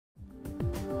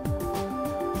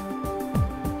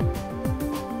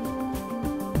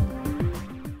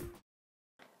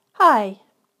Hi!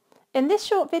 In this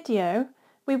short video,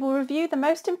 we will review the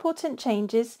most important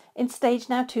changes in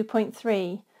StageNow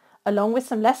 2.3, along with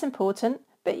some less important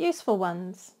but useful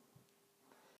ones.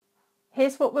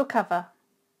 Here's what we'll cover.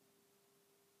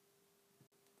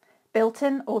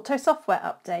 Built-in auto software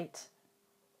update.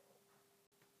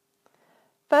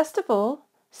 First of all,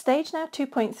 StageNow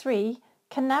 2.3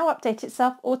 can now update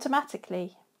itself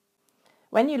automatically.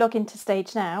 When you log into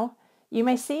StageNow, you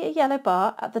may see a yellow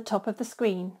bar at the top of the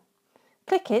screen.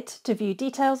 Click it to view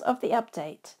details of the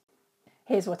update.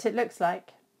 Here's what it looks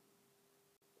like.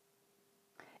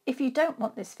 If you don't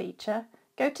want this feature,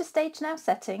 go to StageNow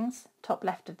Settings, top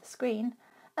left of the screen,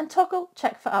 and toggle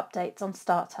Check for Updates on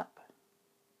Startup.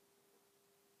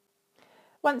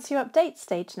 Once you update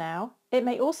StageNow, it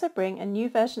may also bring a new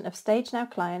version of StageNow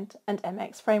Client and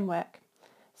MX Framework,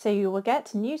 so you will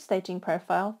get a new staging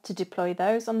profile to deploy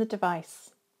those on the device.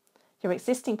 Your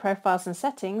existing profiles and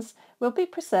settings will be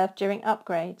preserved during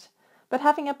upgrade, but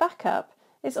having a backup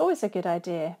is always a good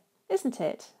idea, isn't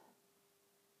it?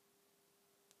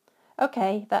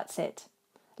 Okay, that's it.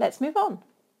 Let's move on.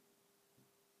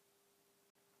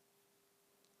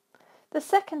 The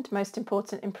second most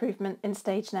important improvement in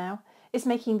StageNow is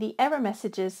making the error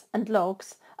messages and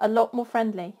logs a lot more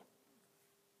friendly.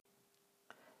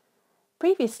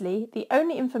 Previously, the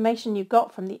only information you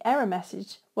got from the error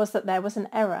message was that there was an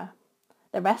error.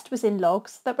 The rest was in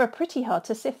logs that were pretty hard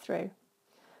to sift through.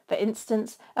 For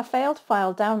instance, a failed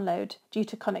file download due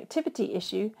to connectivity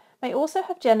issue may also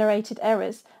have generated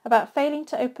errors about failing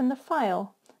to open the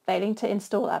file, failing to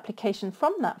install application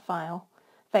from that file,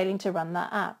 failing to run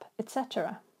that app,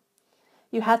 etc.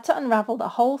 You had to unravel the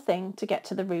whole thing to get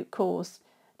to the root cause,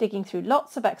 digging through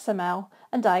lots of XML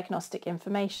and diagnostic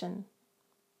information.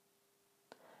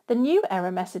 The new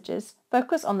error messages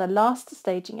focus on the last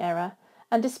staging error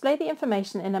and display the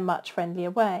information in a much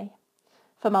friendlier way.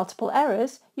 For multiple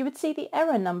errors, you would see the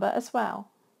error number as well.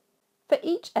 For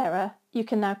each error, you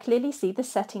can now clearly see the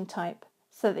setting type,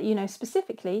 so that you know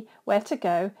specifically where to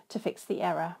go to fix the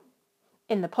error.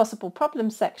 In the possible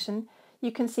problems section,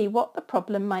 you can see what the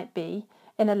problem might be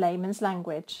in a layman's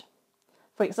language.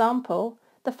 For example,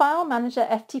 the File Manager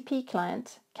FTP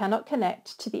client cannot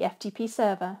connect to the FTP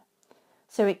server,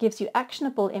 so it gives you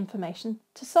actionable information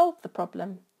to solve the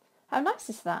problem. How nice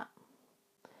is that?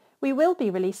 We will be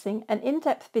releasing an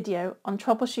in-depth video on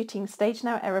troubleshooting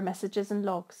StageNow error messages and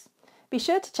logs. Be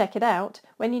sure to check it out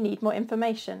when you need more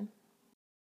information.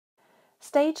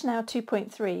 StageNow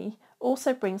 2.3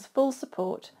 also brings full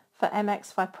support for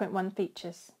MX 5.1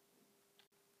 features.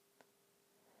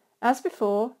 As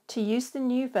before, to use the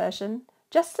new version,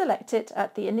 just select it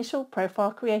at the initial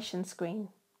profile creation screen.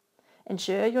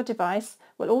 Ensure your device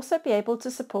will also be able to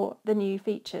support the new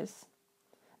features.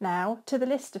 Now to the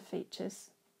list of features.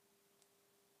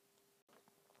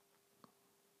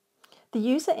 The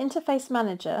User Interface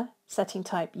Manager, setting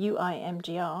type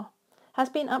UI/MGR, has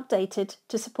been updated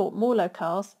to support more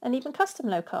locales and even custom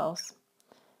locales.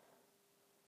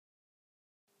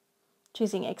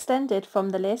 Choosing Extended from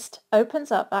the list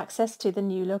opens up access to the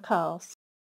new locales.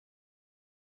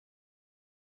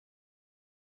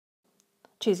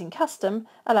 Choosing Custom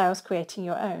allows creating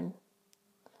your own.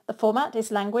 The format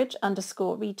is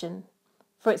language_region.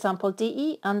 For example,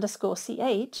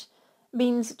 DE_CH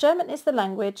means German is the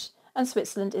language and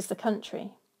Switzerland is the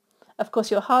country. Of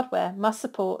course, your hardware must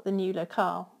support the new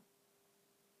locale.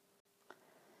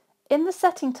 In the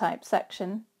Setting Type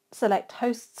section, select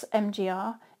Hosts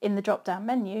MGR in the drop-down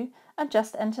menu and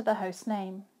just enter the host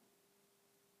name.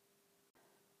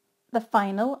 The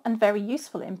final and very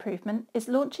useful improvement is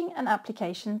launching an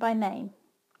application by name.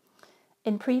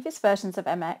 In previous versions of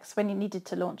MX, when you needed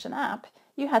to launch an app,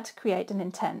 you had to create an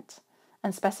intent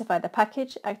and specify the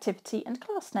package, activity and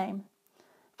class name.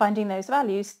 Finding those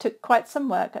values took quite some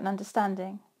work and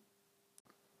understanding.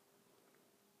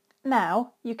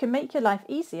 Now, you can make your life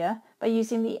easier by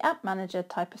using the App Manager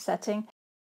type of setting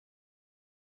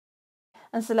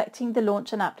and selecting the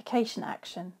Launch an Application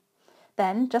action.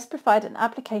 Then just provide an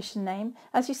application name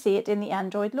as you see it in the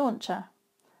Android launcher.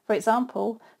 For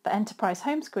example, for Enterprise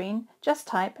Home Screen, just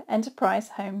type Enterprise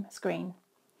Home Screen.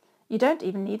 You don't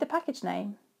even need the package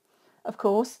name. Of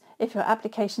course, if your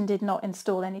application did not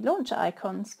install any launcher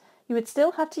icons, you would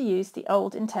still have to use the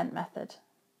old intent method.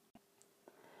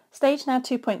 StageNow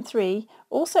 2.3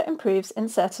 also improves in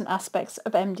certain aspects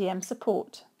of MDM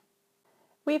support.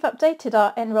 We've updated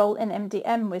our Enroll in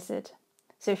MDM wizard,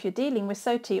 so if you're dealing with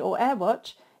SOTI or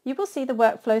AirWatch, you will see the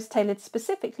workflows tailored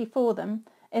specifically for them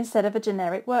instead of a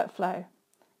generic workflow.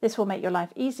 This will make your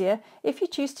life easier if you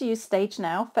choose to use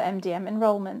StageNow for MDM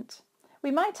enrollment.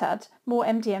 We might add more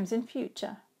MDMs in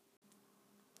future.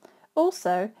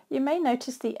 Also, you may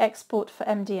notice the Export for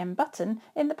MDM button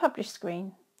in the Publish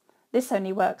screen. This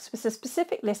only works with a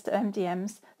specific list of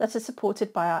MDMs that are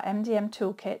supported by our MDM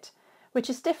toolkit, which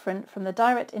is different from the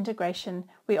direct integration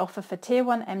we offer for Tier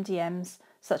 1 MDMs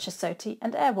such as SOTI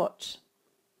and AirWatch.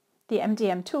 The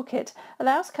MDM toolkit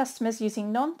allows customers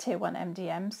using non-Tier 1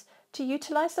 MDMs to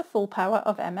utilise the full power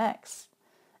of MX.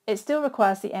 It still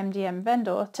requires the MDM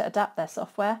vendor to adapt their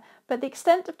software, but the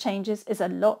extent of changes is a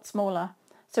lot smaller,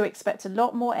 so we expect a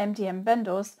lot more MDM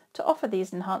vendors to offer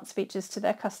these enhanced features to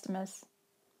their customers.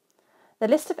 The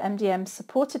list of MDMs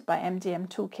supported by MDM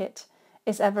Toolkit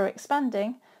is ever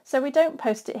expanding, so we don't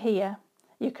post it here.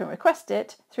 You can request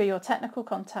it through your technical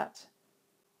contact.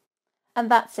 And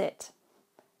that's it.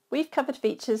 We've covered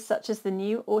features such as the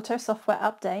new Auto Software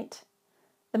Update,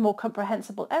 the more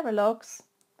comprehensible error logs,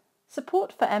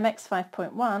 support for MX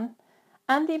 5.1,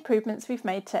 and the improvements we've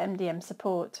made to MDM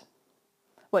support.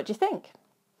 What do you think?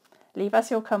 Leave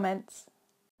us your comments.